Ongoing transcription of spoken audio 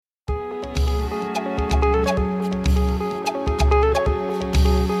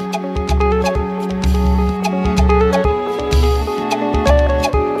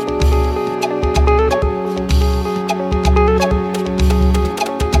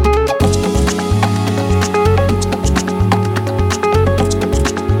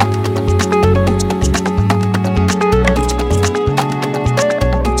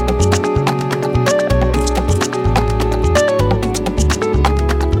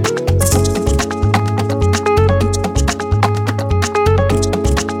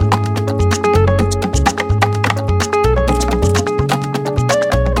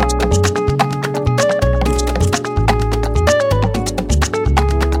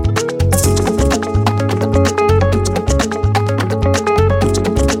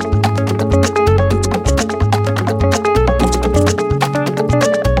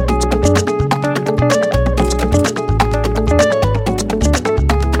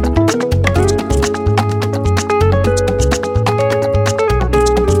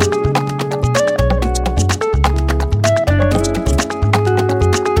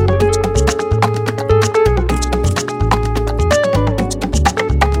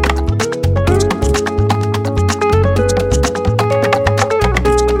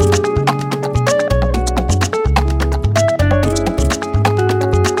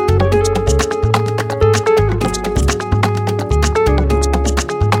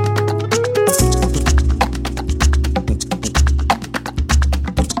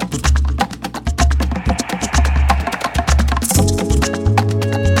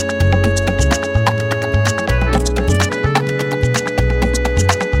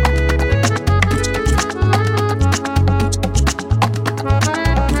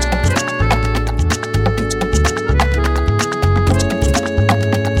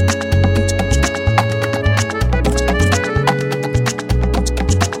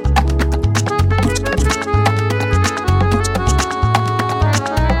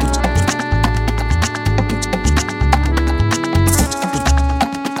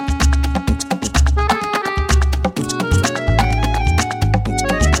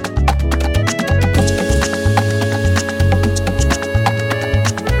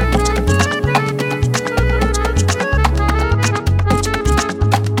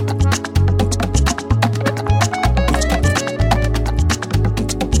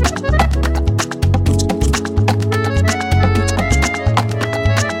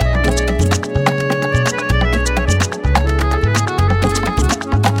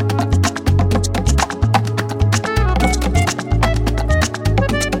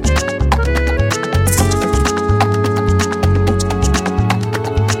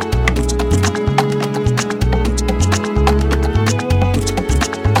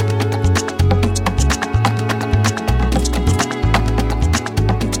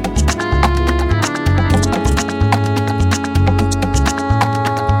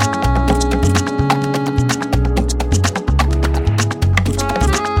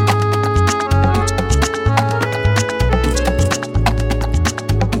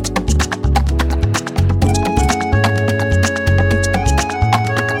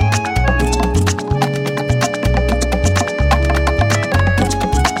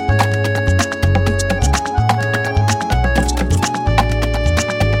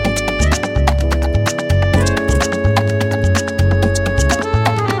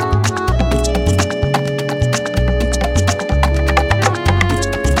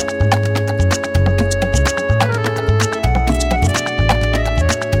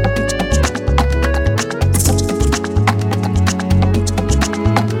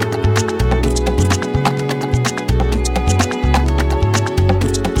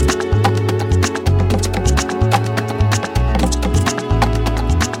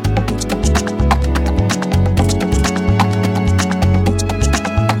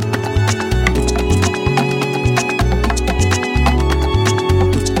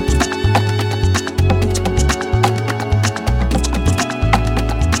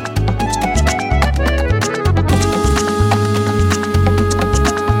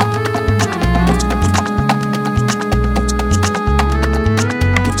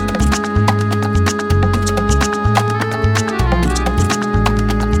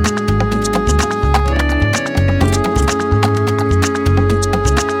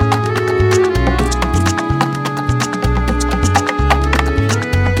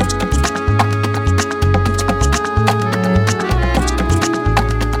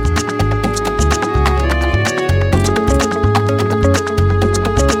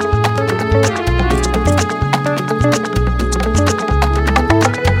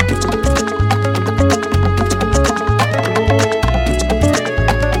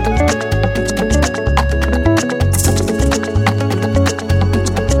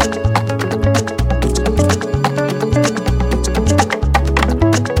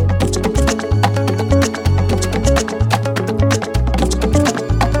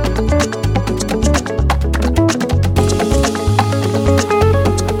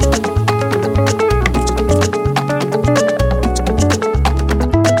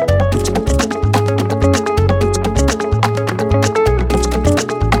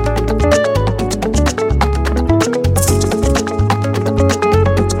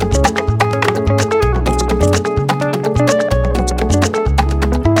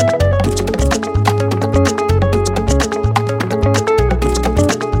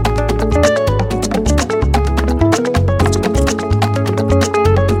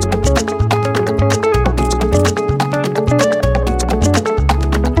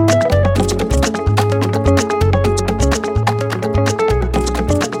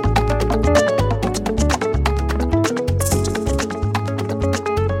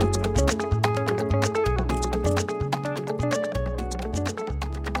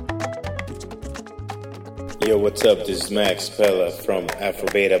what's up? This is Max Pella from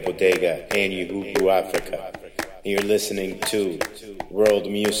Afrobeta Bodega and Yuhuku Africa. You're listening to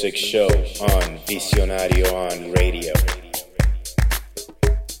World Music Show on Visionario on Radio.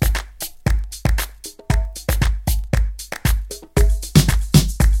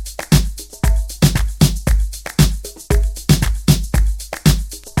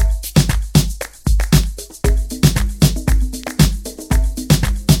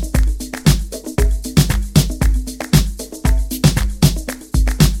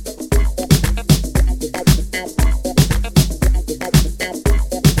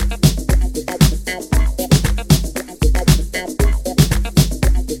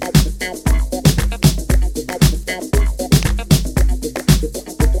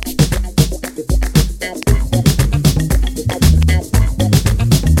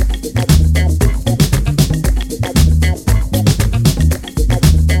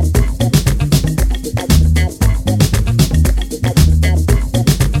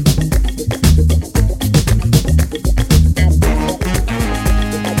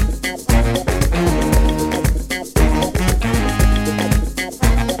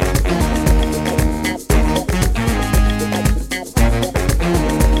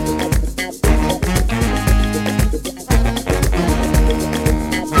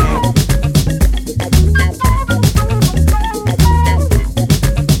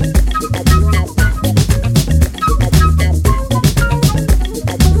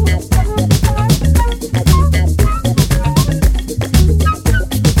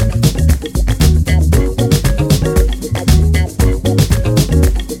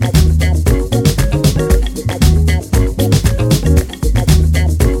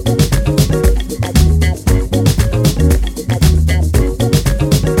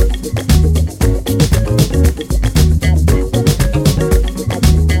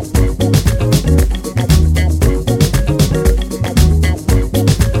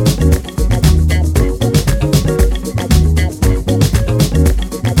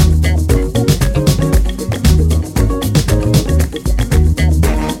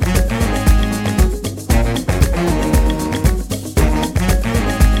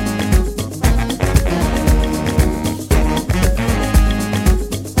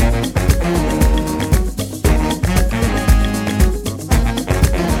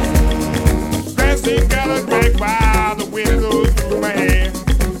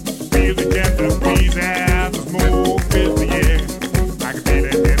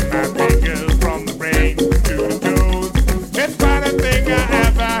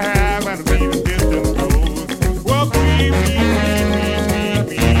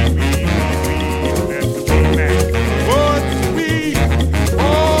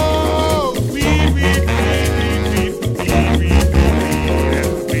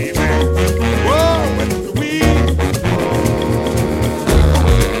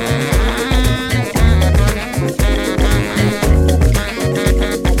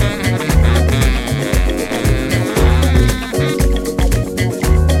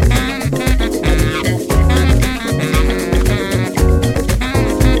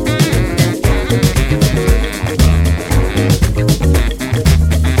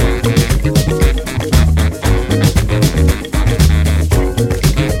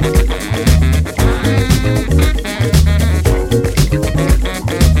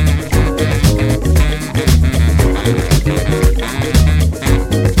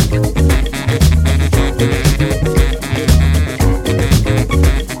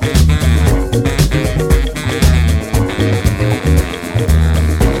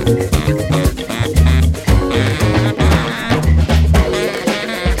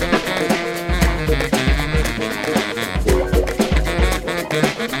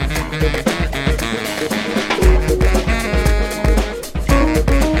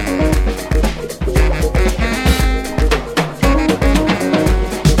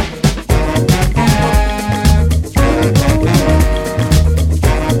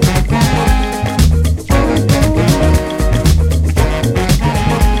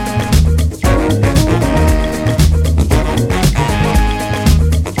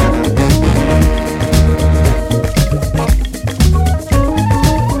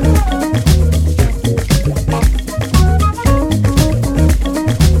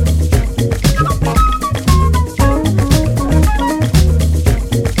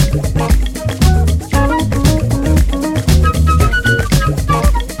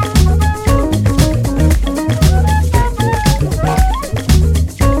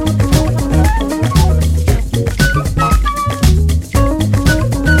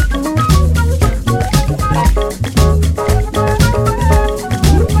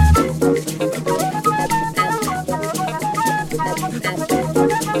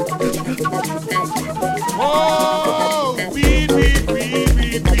 Oh, weed, weed, weed,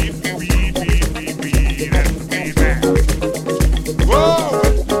 weed, weed, weed, weed, weed, weed, that's the way back. Whoa,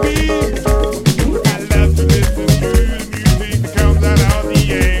 it's the weed. I love to listen to the music that comes out of the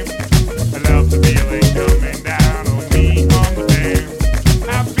air. I love the feeling coming down on me on the dance. I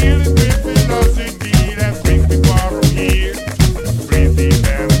feel it with velocity that brings me far from here. Breathe deep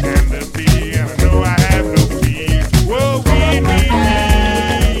and I can the sea, and I know I have no fear. Whoa, weed, weed, weed,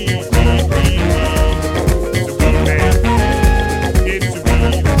 weed, weed, weed. It's a weed, man. It's a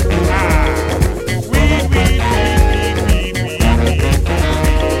weed. Ah, weed, weed, weed, weed, weed, weed, weed,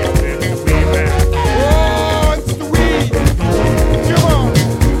 weed. It's a weed, man. Oh, it's the weed. Come on.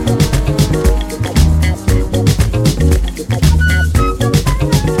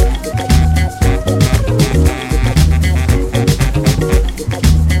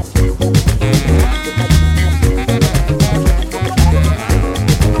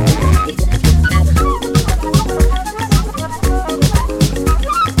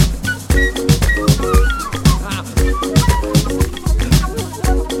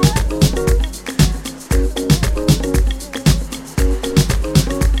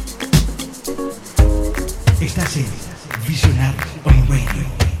 Estás en Visionar on Radio.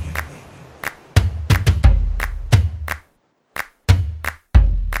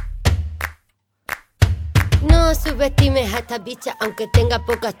 No subestimes a esta bicha aunque tenga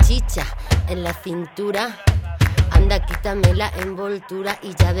poca chicha en la cintura. Anda, quítame la envoltura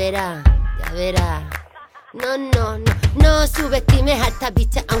y ya verá, ya verá. No, no, no, no subestimes a esta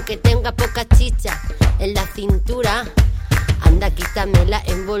bicha aunque tenga poca chicha en la cintura. Anda, quítame la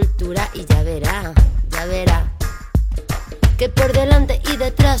envoltura y ya verá, ya verá. Que por delante y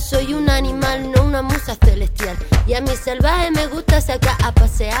detrás soy un animal, no una musa celestial. Y a mi salvaje me gusta sacar a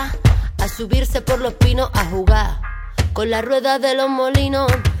pasear, a subirse por los pinos, a jugar con la rueda de los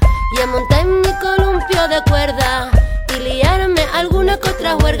molinos y a montar en mi columpio de cuerda y liarme alguna que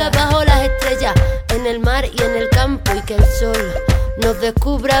otra juerga bajo las estrellas, en el mar y en el campo, y que el sol nos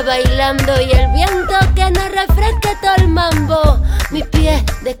descubra bailando y el viento que nos refresque todo el mambo. Mis pies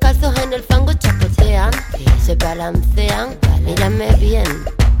descalzos en el fango chapotean, se balancean, mírame bien.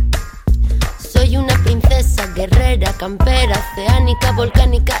 Soy una princesa guerrera, campera, oceánica,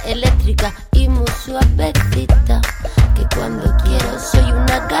 volcánica, eléctrica y muy suavecita. Que cuando quiero soy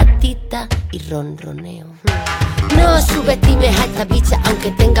una gatita y ronroneo. No subestimes a esta bicha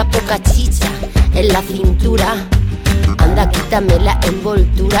aunque tenga poca chicha en la cintura. Anda, quítame la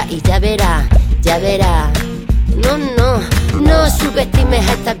envoltura y ya verá, ya verá. No, no, no subestimes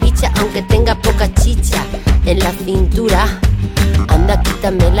a esta bicha aunque tenga poca chicha en la cintura. Anda,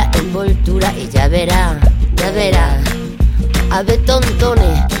 quítame la envoltura y ya verá, ya verá. A ver,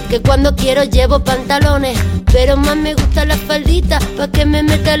 tontones, que cuando quiero llevo pantalones, pero más me gusta la faldita, pa' que me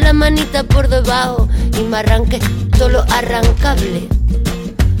meta la manita por debajo y me arranque todo lo arrancable.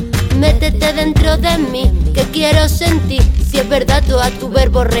 Métete dentro de mí, que quiero sentir. Si es verdad, tú a tu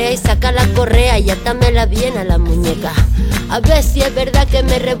verborrea y saca la correa y atámela bien a la muñeca. A ver si es verdad que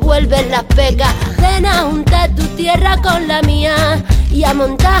me revuelves las pegas. Ven a juntar tu tierra con la mía y a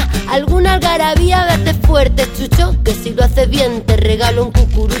montar alguna algarabía. Vete fuerte, chucho, que si lo haces bien te regalo un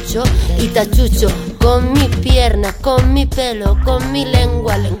cucurucho y tachucho. Con mis piernas, con mi pelo, con mi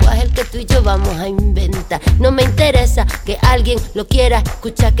lengua. Lenguaje el que tú y yo vamos a inventar. No me interesa que alguien lo quiera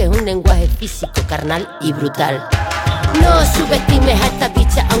escuchar, que es un lenguaje físico, carnal y brutal. No subestimes a esta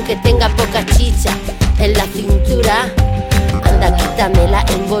bicha aunque tenga poca chicha en la cintura. Anda, quítame la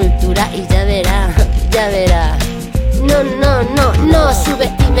envoltura y ya verá, ya verá. No, no, no, no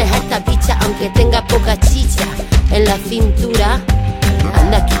subestimes a esta bicha aunque tenga poca chicha en la cintura.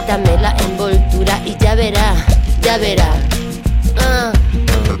 Anda, quítame la envoltura y ya verá, ya verá.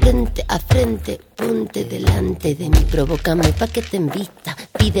 Frente a frente, ponte delante de mí, provócame pa' que te invita.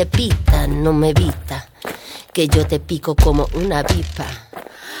 Pide pista, no me vista, que yo te pico como una avispa.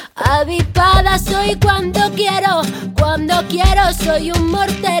 Avispada soy cuando quiero soy un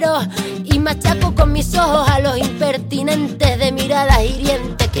mortero y machaco con mis ojos a los impertinentes de miradas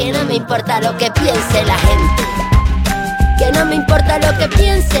hirientes. Que no me importa lo que piense la gente, que no me importa lo que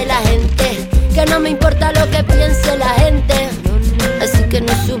piense la gente, que no me importa lo que piense la gente. Así que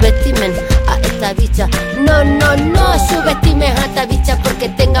no subestimen a esta bicha. No, no, no subestimes a esta bicha porque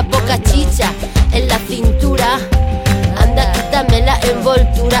tenga poca chicha en la cintura. Anda, quítame la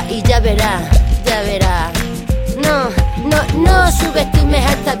envoltura y ya verá, ya verá. No, no, no subestimes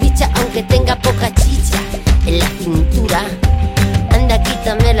a esta bicha aunque tenga poca chicha en la cintura. Anda,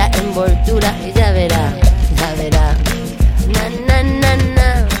 quítame la envoltura y ya verá, ya verá. Na, na, na,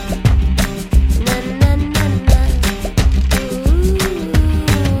 na. Na, na, na, na.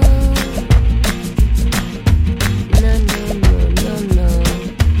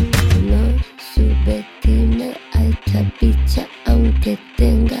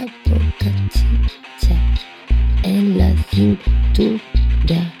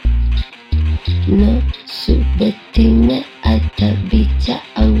 Ya. No subestime a esta bicha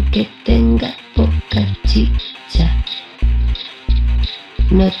aunque tenga poca chicha.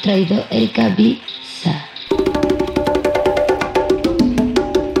 No he traído el cabeza.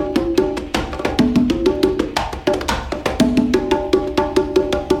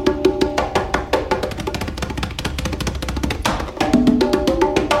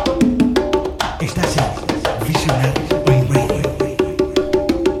 Estás en Visionario on Radio.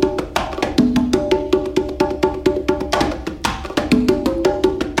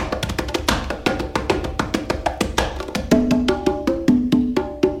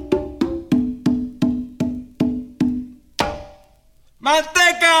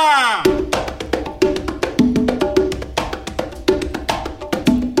 ¡Manteca!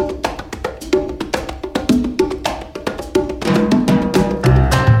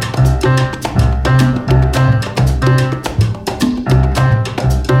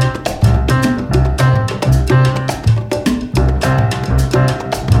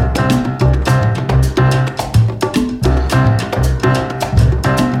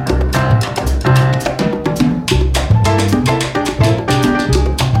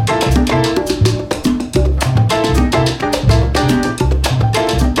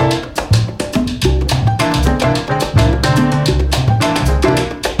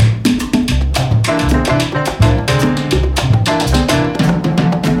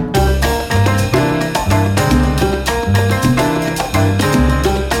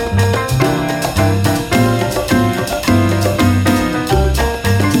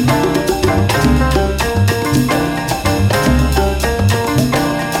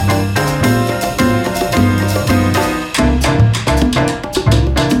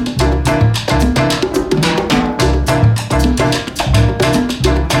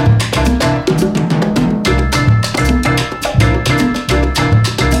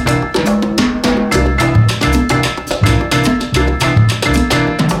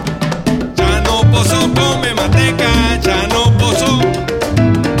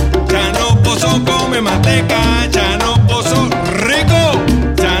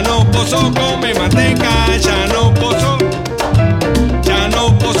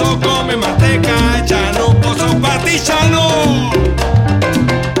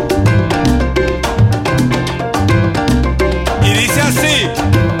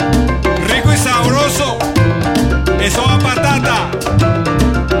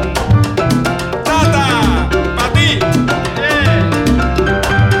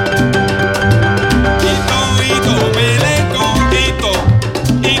 Ito melenco,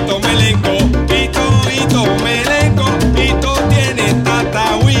 ito melenco, ito melenco.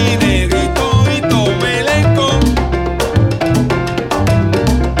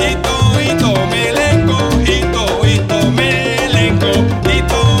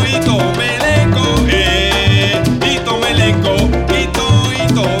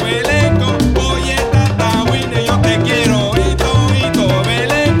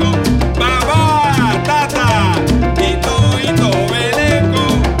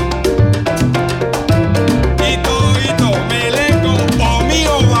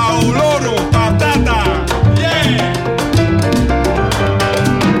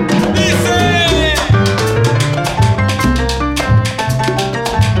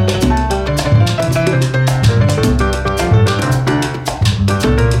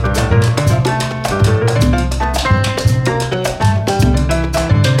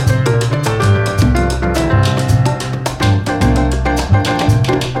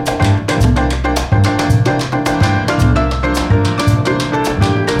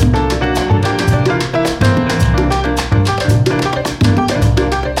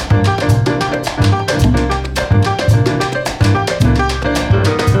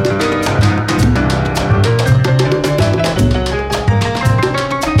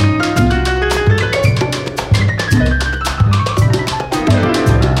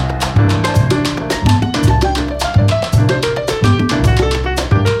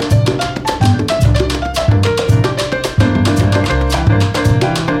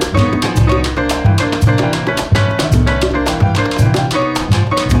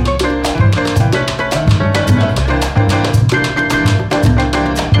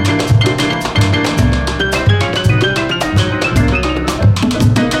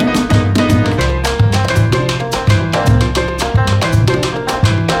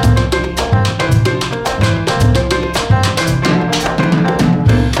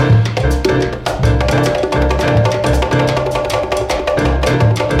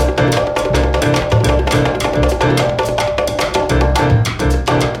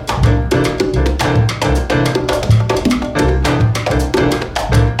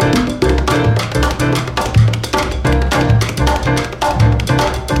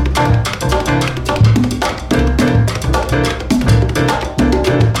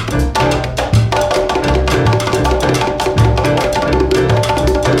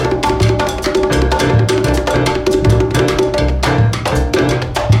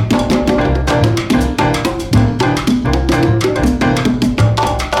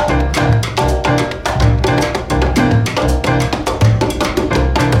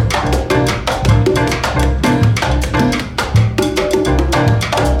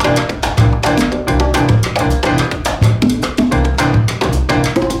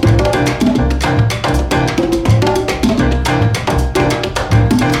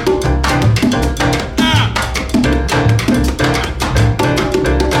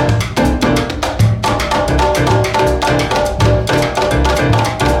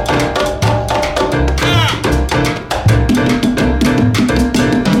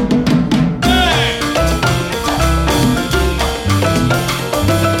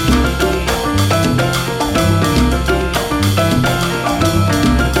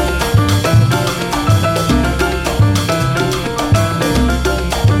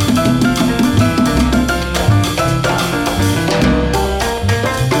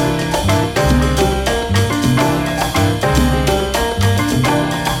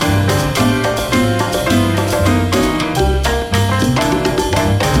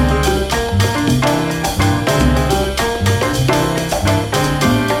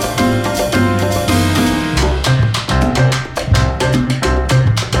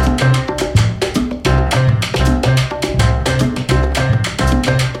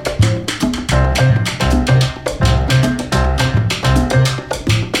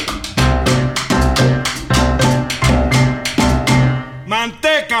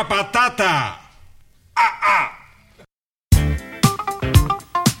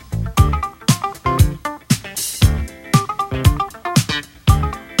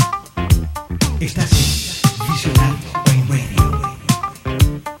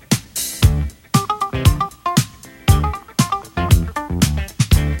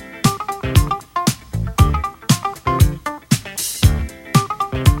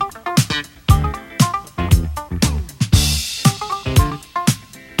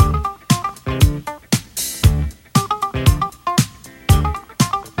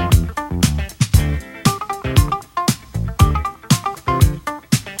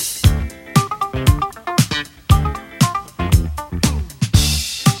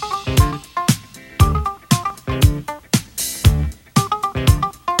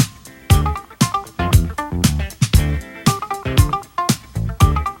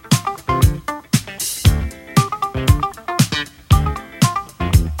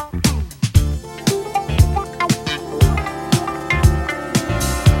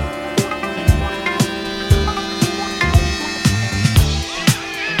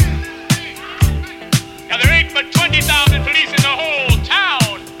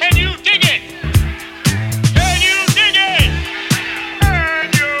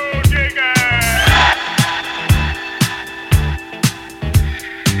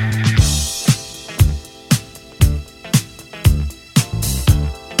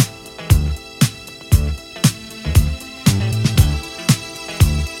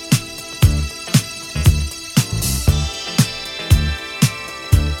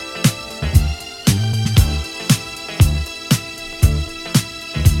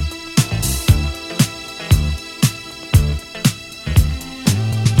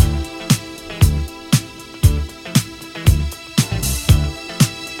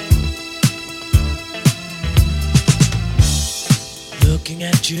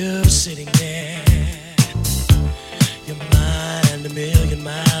 you sitting there, your mind a million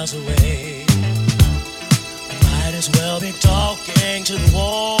miles away. Might as well be talking to the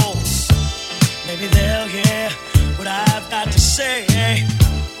walls. Maybe they'll hear what I've got to say.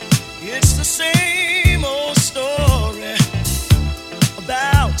 It's the same old story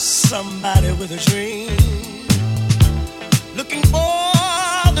about somebody with a dream, looking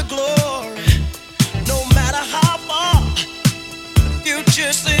for the glory, no matter how far the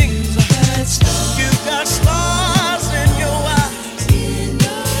future seems. You've got stars in your eyes.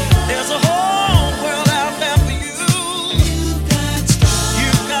 There's a whole world out there for you.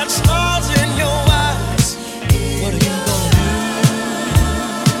 You've got stars in your eyes. What are you gonna do?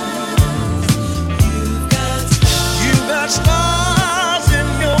 You've got stars in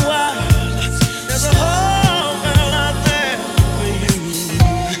your eyes. There's a whole world out there for you.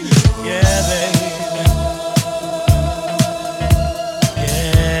 Yeah, baby.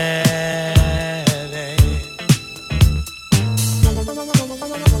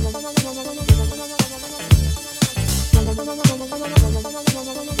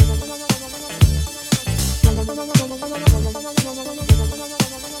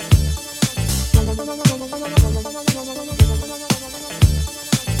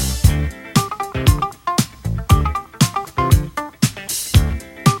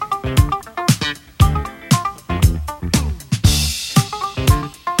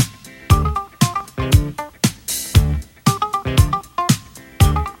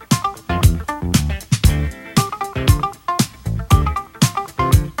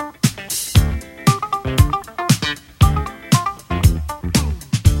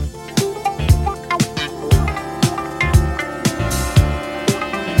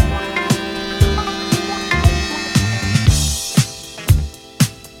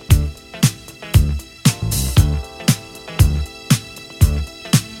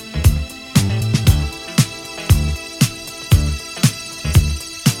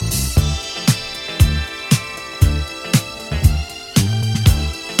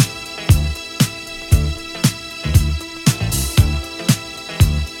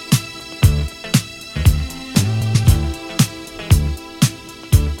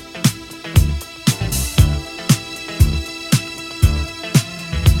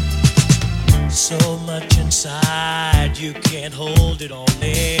 So much inside, you can't hold it all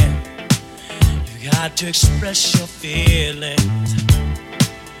in. You got to express your feelings.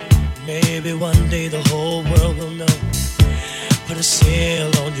 Maybe one day the whole world will know. Put a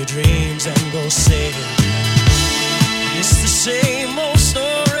sail on your dreams and go sail. It's the same old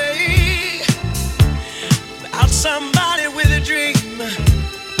story about somebody with a dream,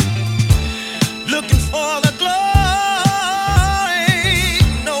 looking for the glory.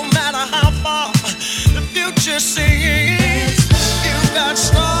 Just singing, you've got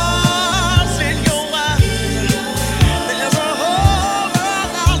stars in your eyes. There's a whole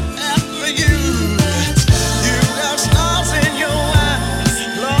world out there for you. You've got stars in your eyes.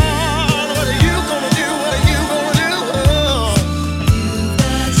 Lord, what are you gonna do? What are you gonna do? Oh,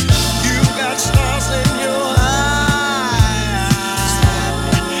 you've got stars in your eyes.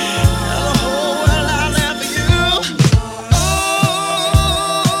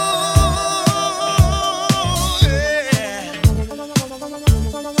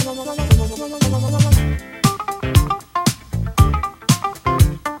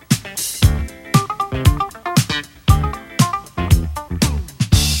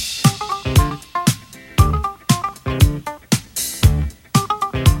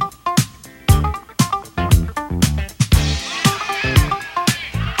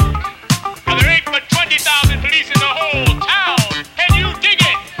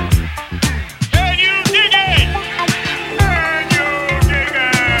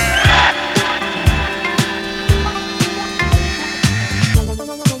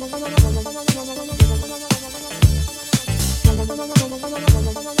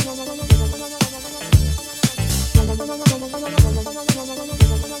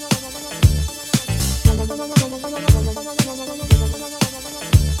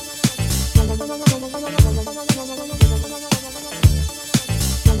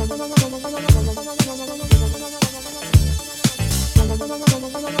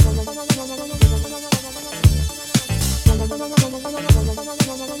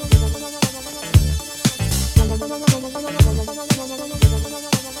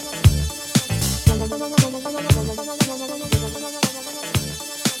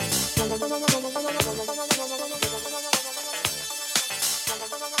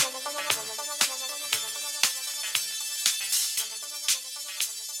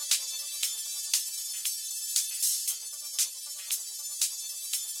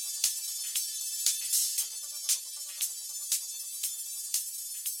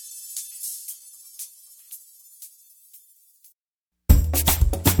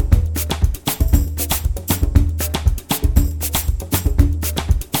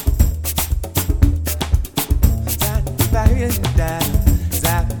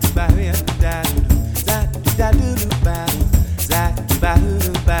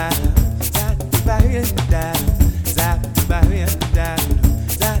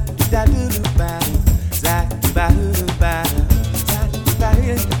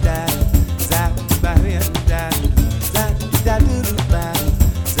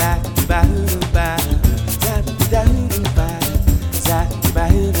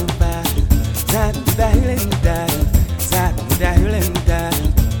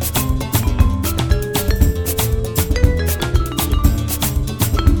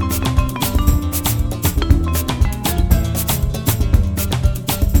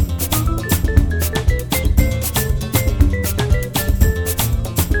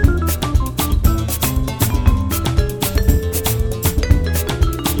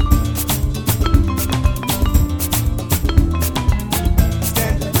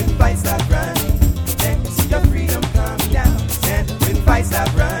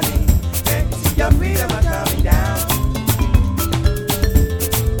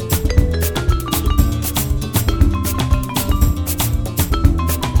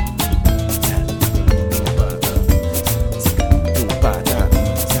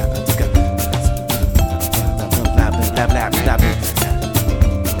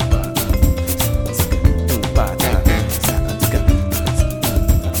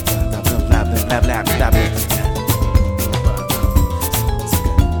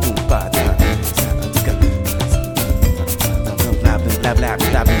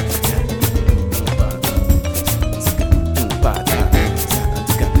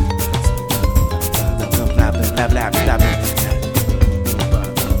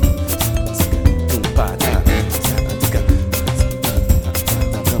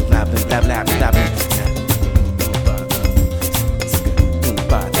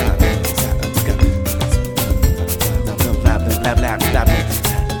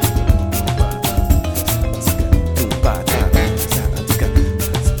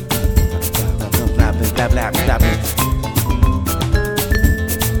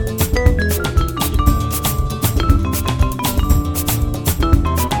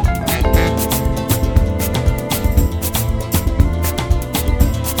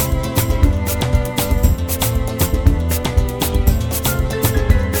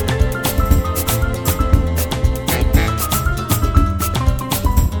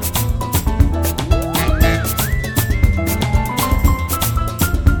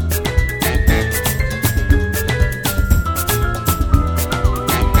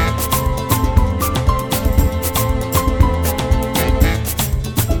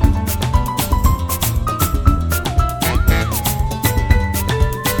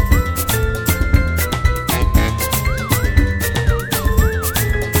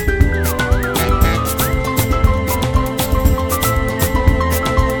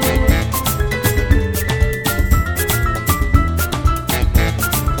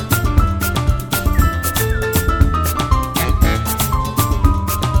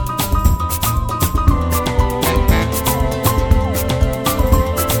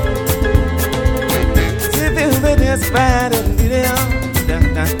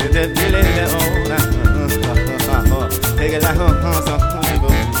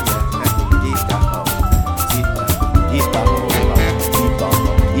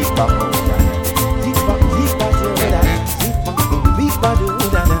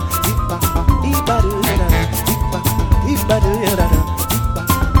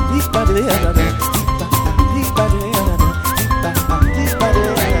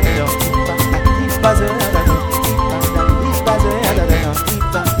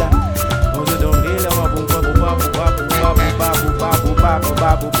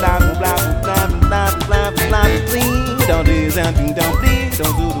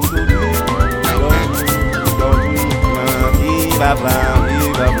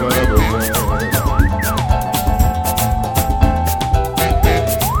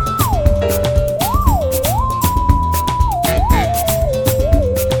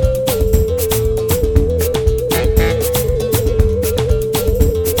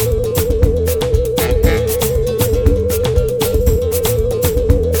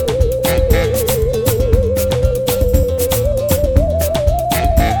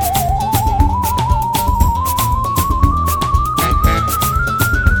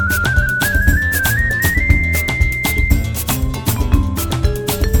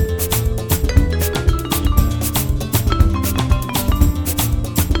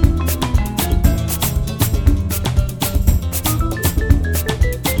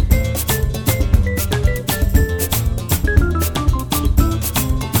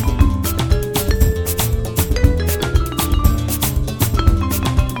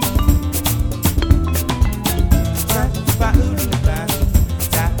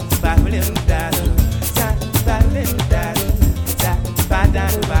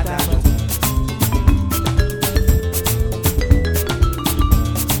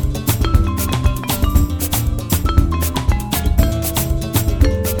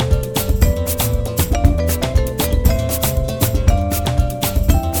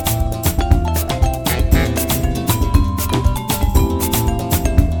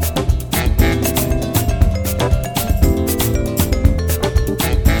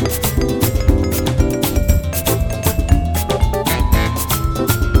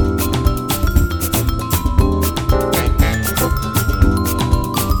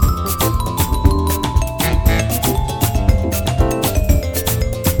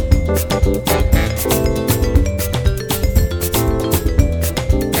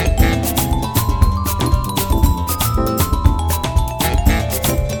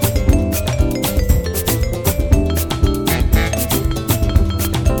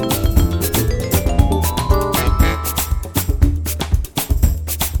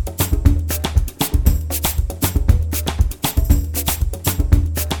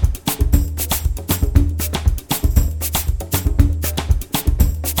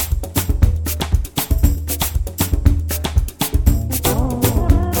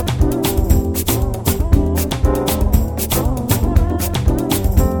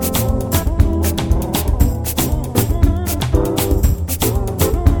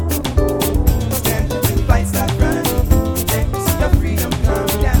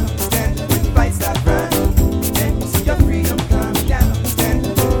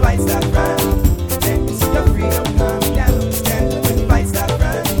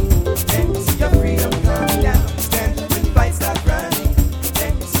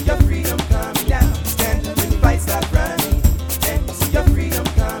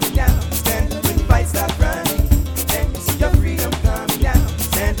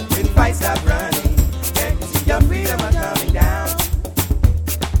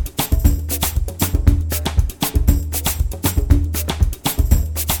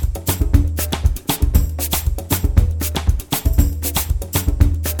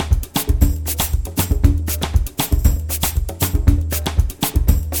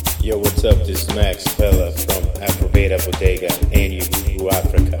 Yo, what's up? This is Max Pella from Afro-Beta Bodega and Yuhu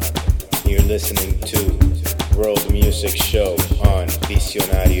Africa. You're listening to World Music Show on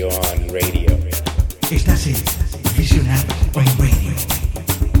Visionario on Radio. Estás en Visionario on Radio.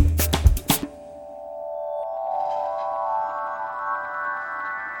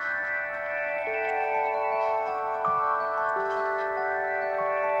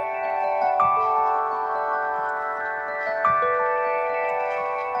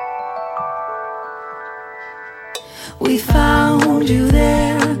 We found you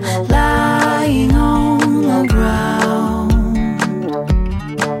there, lying on the ground.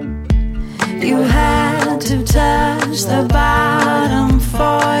 You had to touch the bottom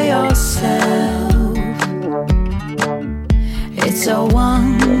for yourself. It's a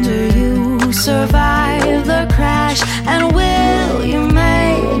wonder you survived the crash, and will you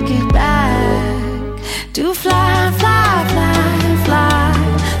make it back to fly, fly, fly?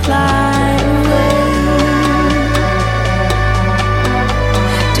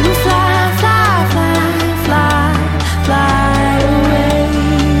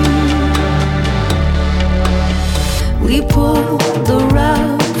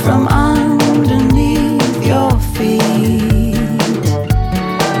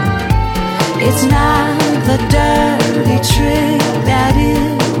 It's not the dirty trick that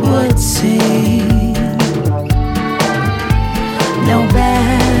it would seem. No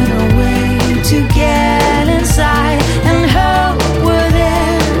better way to get inside and hope we're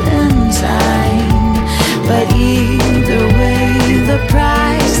there inside. But either way, the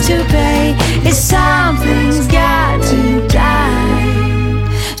price to pay is something's got to die.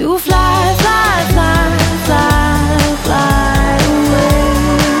 To fly, fly, fly, fly, fly away.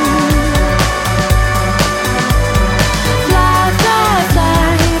 Fly, fly, fly,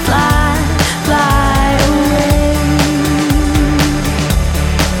 fly, fly away.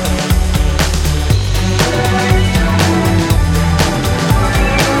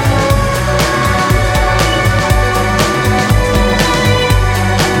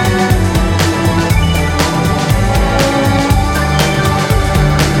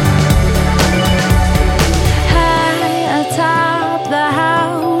 High atop the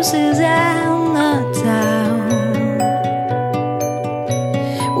houses and the town,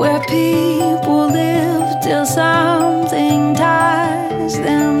 where people live till something ties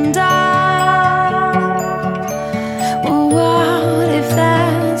them down. Well, what if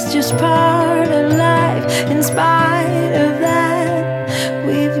that's just part of life? In spite of that,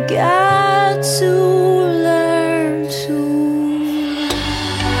 we've got to learn to.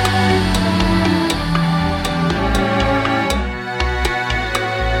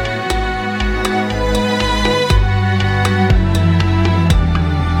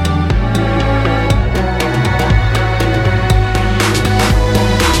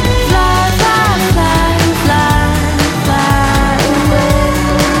 Fly, fly, fly, fly, fly away.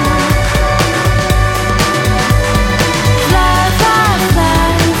 Fly, fly, fly,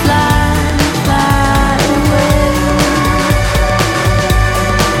 fly, fly away.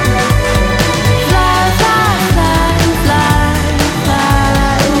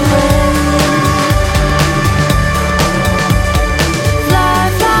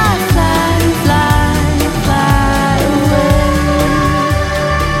 Fly, fly, fly, fly,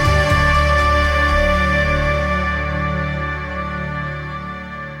 fly away. Fly, fly, fly,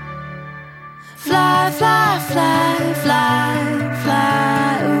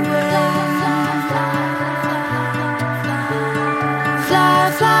 fly, fly away. Fly, fly, fly, fly, fly away. Fly,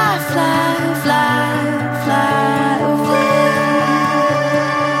 fly, fly, fly, fly away.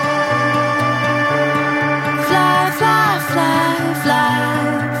 Fly, fly, fly, fly,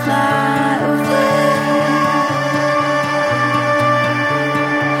 fly away.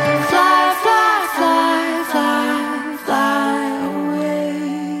 Fly, fly, fly, fly, fly away.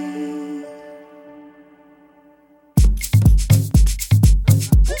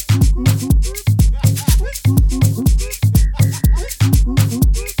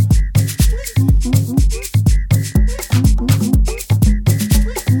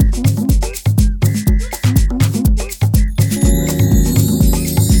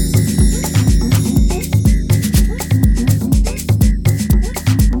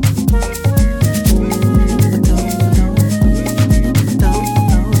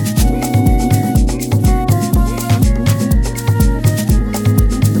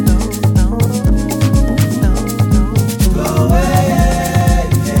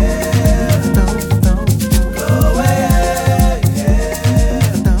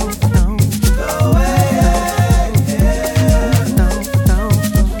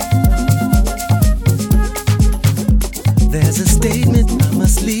 There's a statement I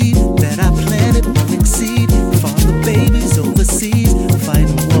must leave that our planet won't exceed. Father babies overseas,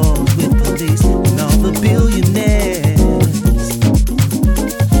 fighting wars with police and all the billionaires.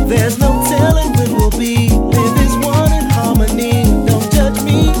 There's no telling when we'll be live as one in harmony. Don't judge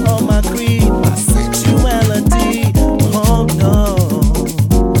me or my creed, my sexuality. Oh no,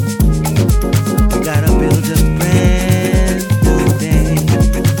 we gotta build a brand new day.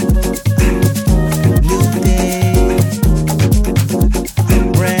 New day.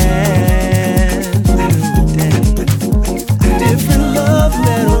 Brand new day. Different love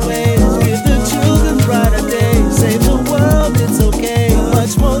letter ways. Give the children brighter days. Save the world, it's okay.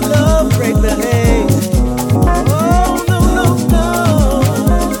 Much more love, break the haze. Oh, no, no, no.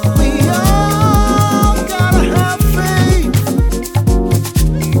 We all gotta have faith.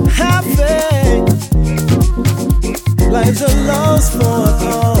 Have faith. Life's a loss for a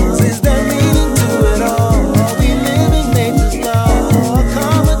cause. Is there meaning to it all? Are we living nature's law or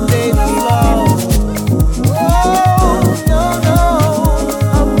accommodating flaws? Oh, no, no.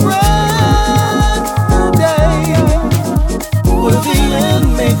 A brand new day. Will the end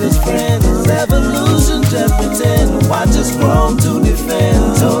make us friends? Is evolution just pretend? Watch us grow to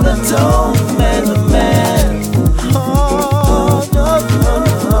defend. Toe to toe, man to man. Oh, no, no,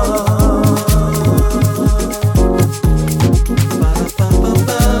 no.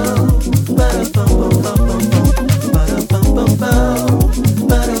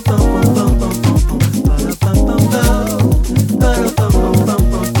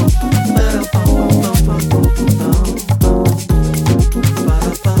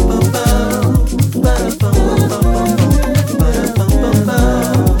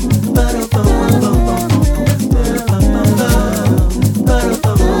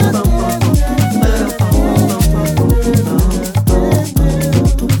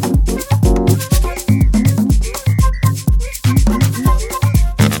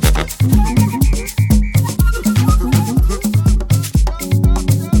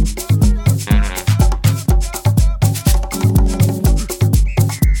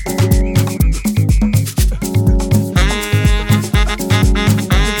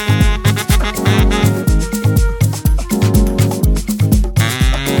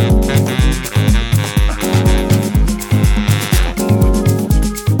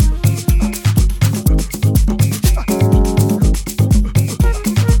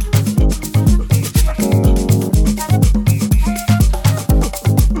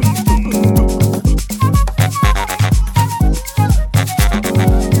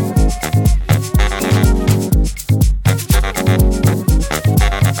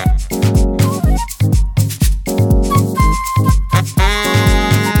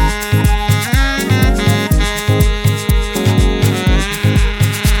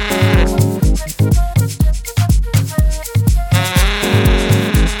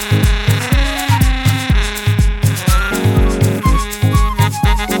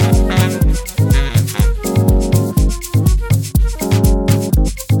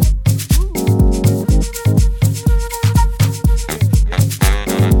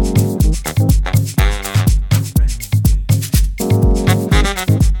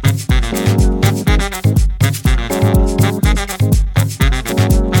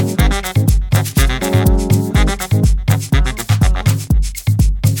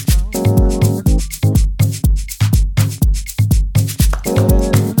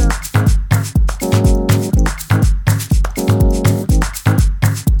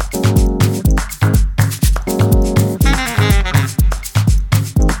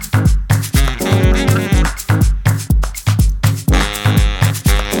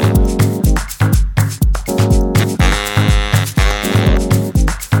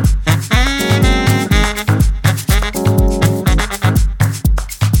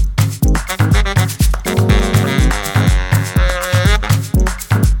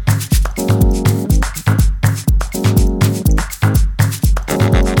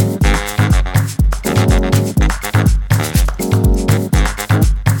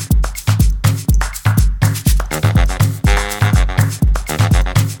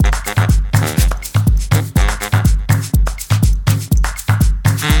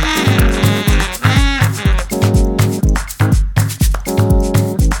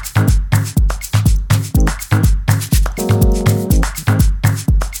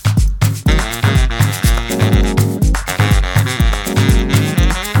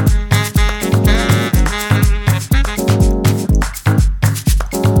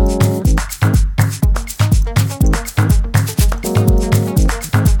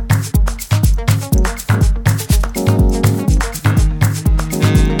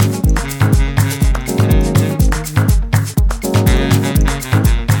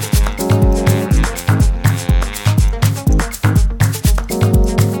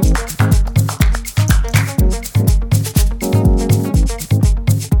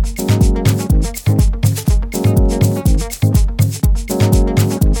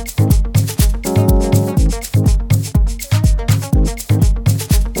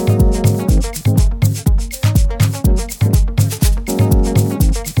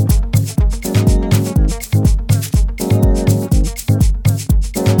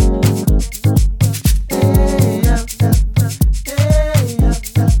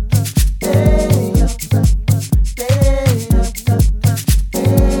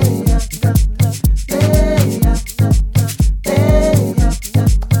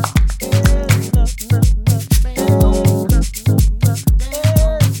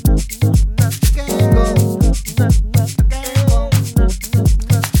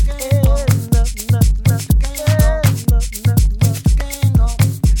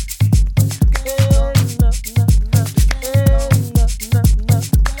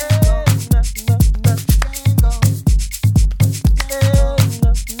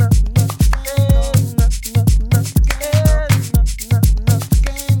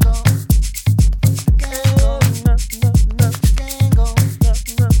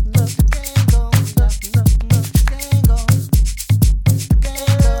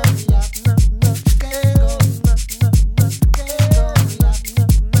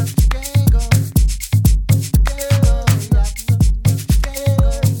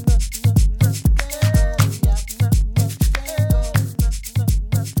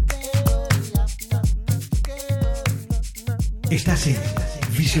 Estás en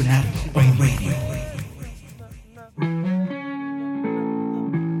Visionario on Radio.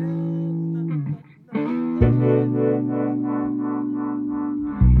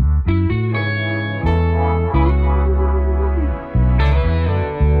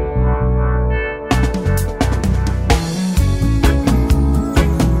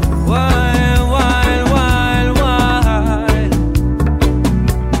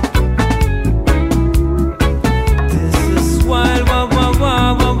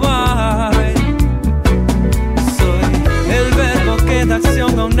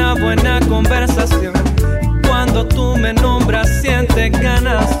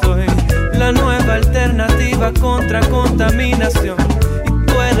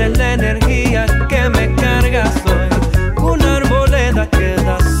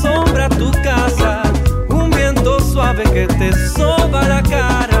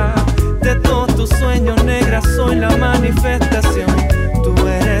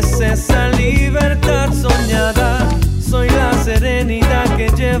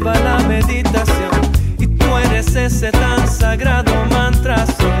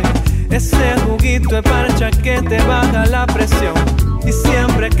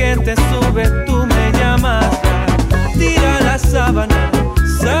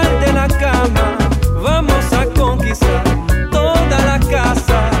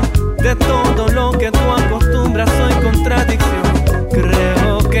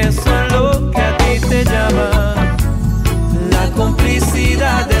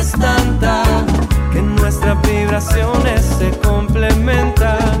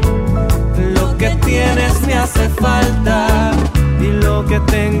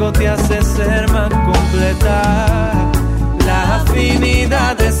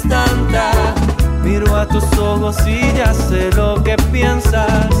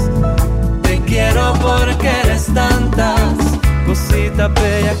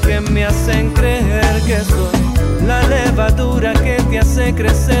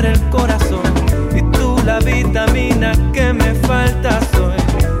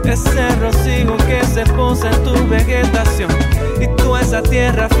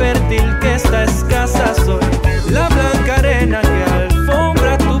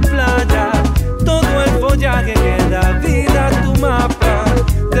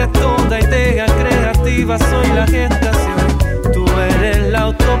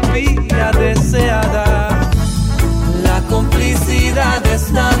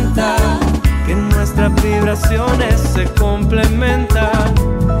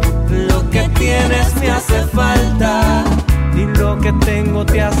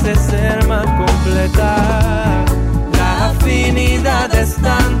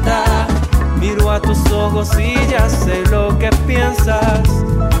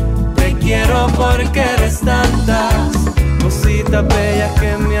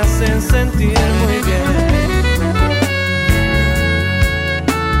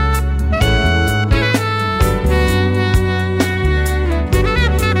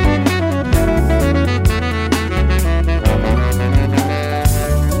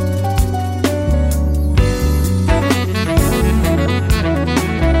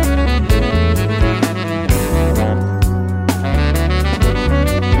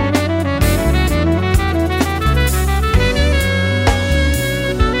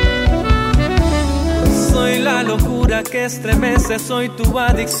 Que estremece, soy tu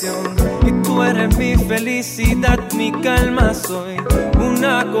adicción y tú eres mi felicidad, mi calma. Soy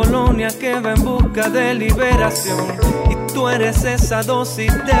una colonia que va en busca de liberación y tú eres esa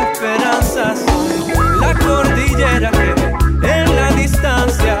dosis de esperanza. Soy la cordillera que en la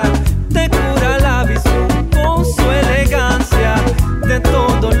distancia te cura la visión con su elegancia. De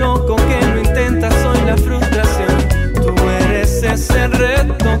todo loco que lo intenta soy la frustración. Tú eres ese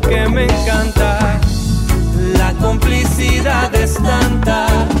reto que me encanta. La complicidad es tanta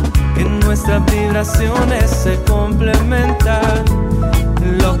que nuestras vibraciones se complementan.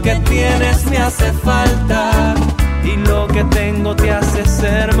 Lo que tienes me hace falta y lo que tengo te hace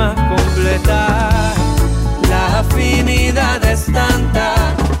ser más completa. La afinidad es tanta,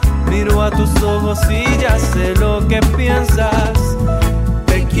 miro a tus ojos y ya sé lo que piensas.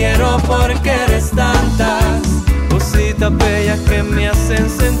 Te quiero porque eres tantas cositas bellas que me hacen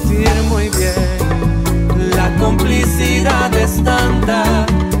sentir muy bien. La complicidad es tanta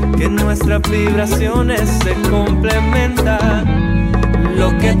que nuestras vibraciones se complementan.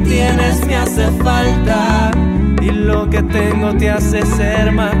 Lo que tienes me hace falta y lo que tengo te hace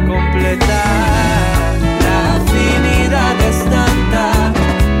ser más completa. La afinidad es tanta,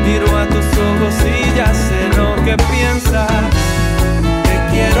 miro a tus ojos y ya sé lo que piensas. Te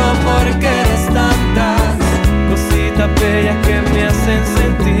quiero porque eres tantas cositas bellas que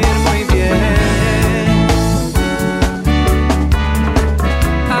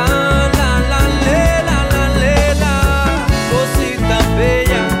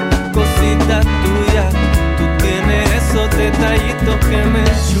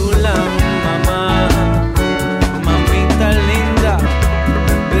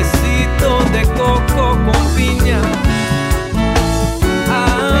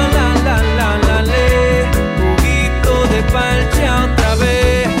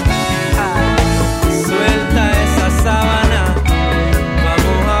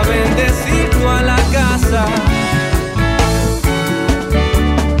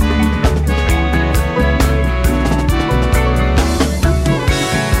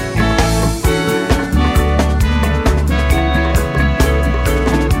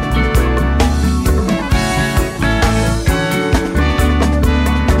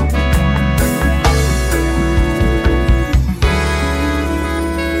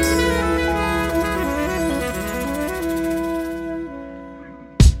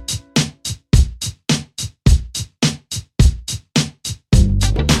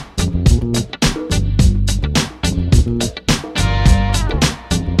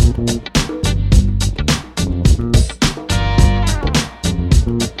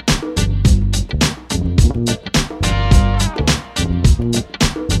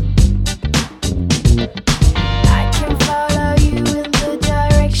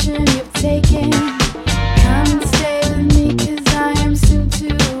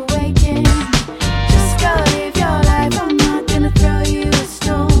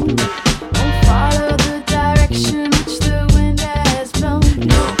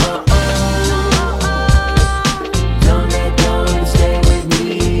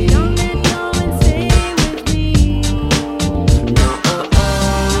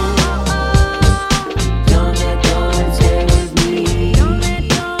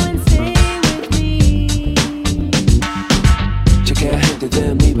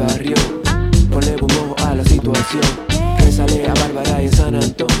barrio. Ponle un ojo a la situación. Rezale a Bárbara y a San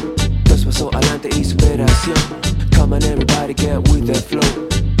Antón. Dos pasos adelante y superación. Come on everybody, get with the flow.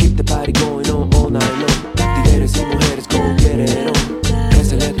 Keep the party going on all night long. Líderes y mujeres con querer.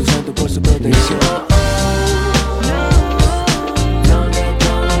 Rezale a tu santo por su protección.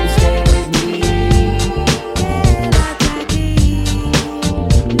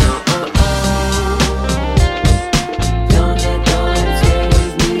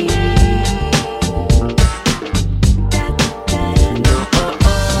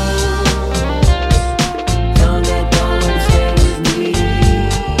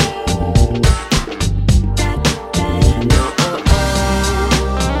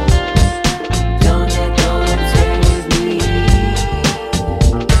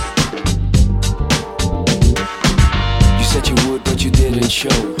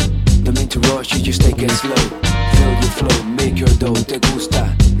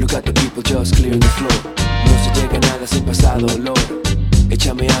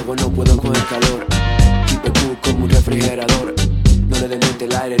 Échame agua, no puedo con el calor. Keep it cool como un refrigerador. No le den mente,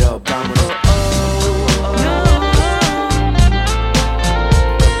 light it up, vámonos.